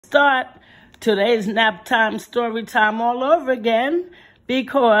start today's Naptime story time all over again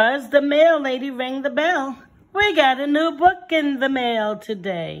because the mail lady rang the bell. We got a new book in the mail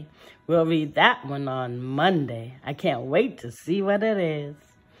today. We'll read that one on Monday. I can't wait to see what it is.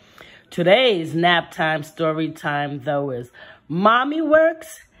 Today's Naptime story time, though, is Mommy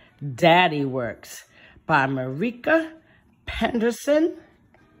Works, Daddy Works by Marika, Pederson,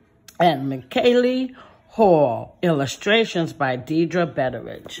 and Mikele Hall. Illustrations by Deidre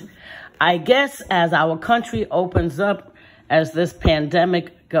Betteridge. I guess as our country opens up, as this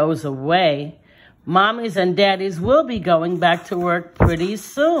pandemic goes away, mommies and daddies will be going back to work pretty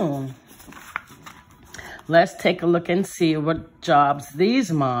soon. Let's take a look and see what jobs these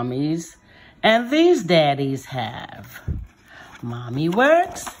mommies and these daddies have. Mommy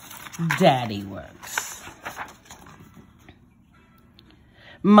works, daddy works.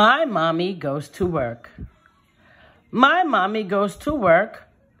 My mommy goes to work. My mommy goes to work.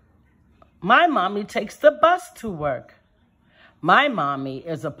 My mommy takes the bus to work. My mommy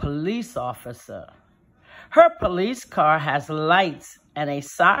is a police officer. Her police car has lights and a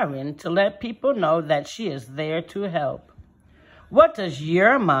siren to let people know that she is there to help. What does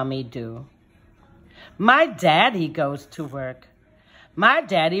your mommy do? My daddy goes to work. My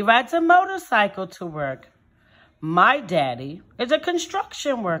daddy rides a motorcycle to work. My daddy is a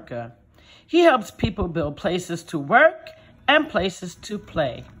construction worker. He helps people build places to work and places to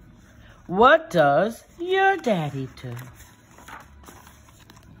play. What does your daddy do?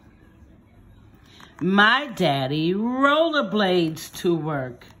 My daddy rollerblades to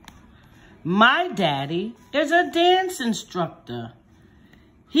work. My daddy is a dance instructor.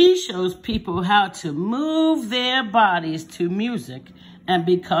 He shows people how to move their bodies to music and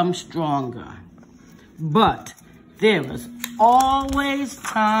become stronger. But there is always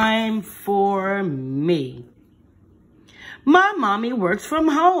time for me. My mommy works from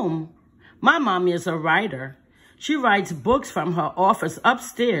home. My mommy is a writer. She writes books from her office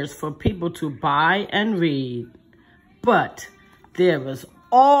upstairs for people to buy and read. But there is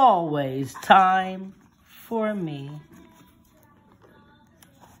always time for me.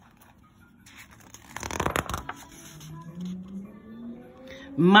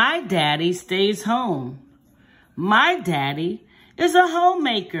 My daddy stays home. My daddy is a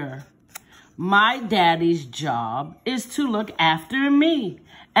homemaker. My daddy's job is to look after me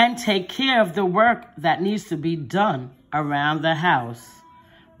and take care of the work that needs to be done around the house.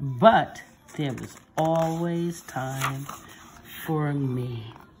 But there is always time for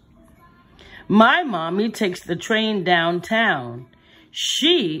me. My mommy takes the train downtown.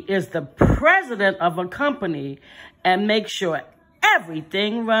 She is the president of a company and makes sure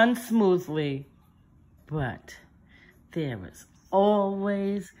everything runs smoothly. But there is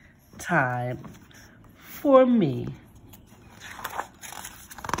always time for me.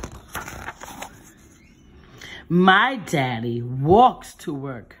 My daddy walks to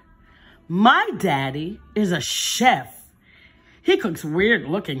work. My daddy is a chef. He cooks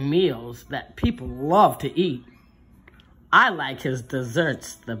weird-looking meals that people love to eat. I like his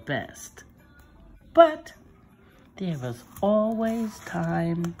desserts the best. But there is always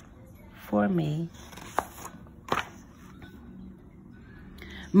time for me.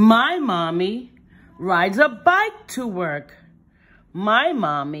 My mommy rides a bike to work. My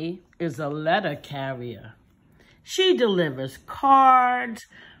mommy is a letter carrier. She delivers cards,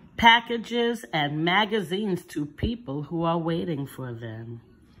 packages, and magazines to people who are waiting for them.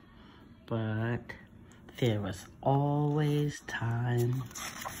 But there is always time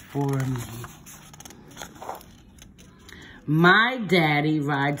for me. My daddy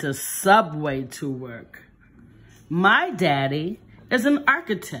rides a subway to work. My daddy is an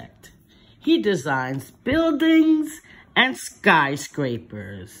architect. He designs buildings and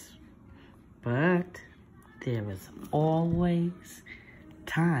skyscrapers. But there is always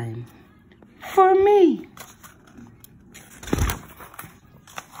time for me.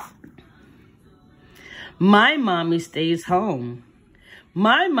 My mommy stays home.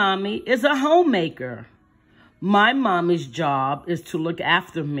 My mommy is a homemaker. My mommy's job is to look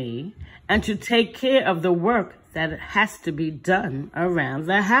after me and to take care of the work that has to be done around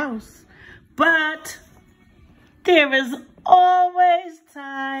the house. But there is always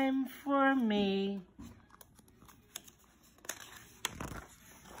time for me.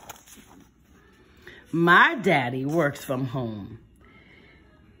 My daddy works from home.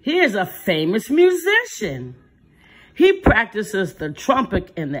 He is a famous musician. He practices the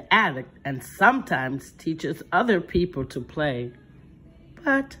trumpet in the attic and sometimes teaches other people to play.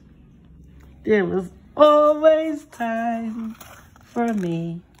 But there is always time for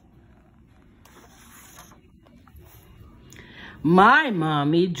me. My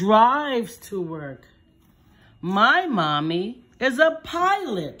mommy drives to work. My mommy is a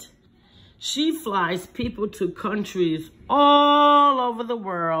pilot. She flies people to countries all over the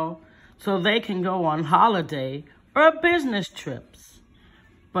world so they can go on holiday or business trips.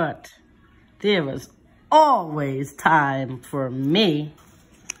 But there is always time for me.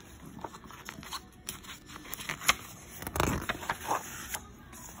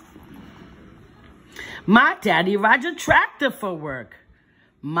 My daddy rides a tractor for work.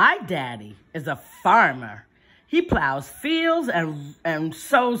 My daddy is a farmer. He plows fields and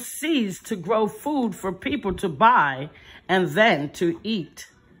sows seeds to grow food for people to buy and then to eat.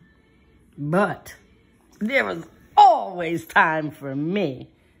 But there is always time for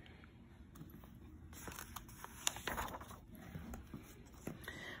me.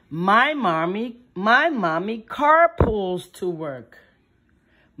 My mommy carpools to work.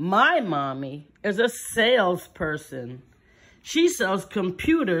 My mommy is a salesperson. She sells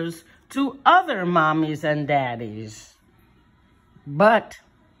computers to other mommies and daddies. But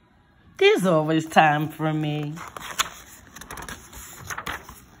there's always time for me.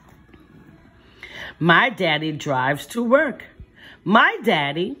 My daddy drives to work. My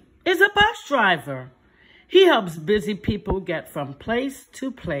daddy is a bus driver. He helps busy people get from place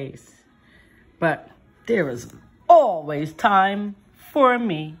to place. But there is always time for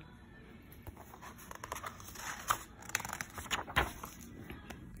me.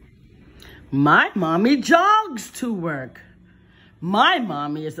 My mommy jogs to work. My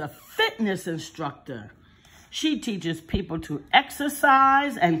mommy is a fitness instructor. She teaches people to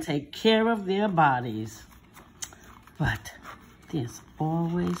exercise and take care of their bodies. But there's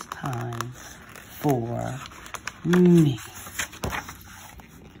always time for me.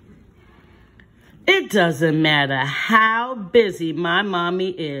 It doesn't matter how busy my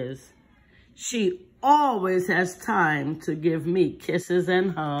mommy is. She always has time to give me kisses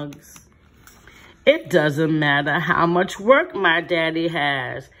and hugs. It doesn't matter how much work my daddy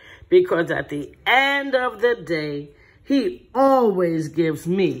has, because at the end of the day, he always gives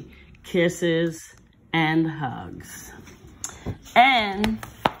me kisses and hugs. And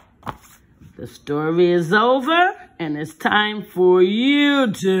the story is over, and it's time for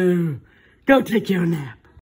you to go take your nap.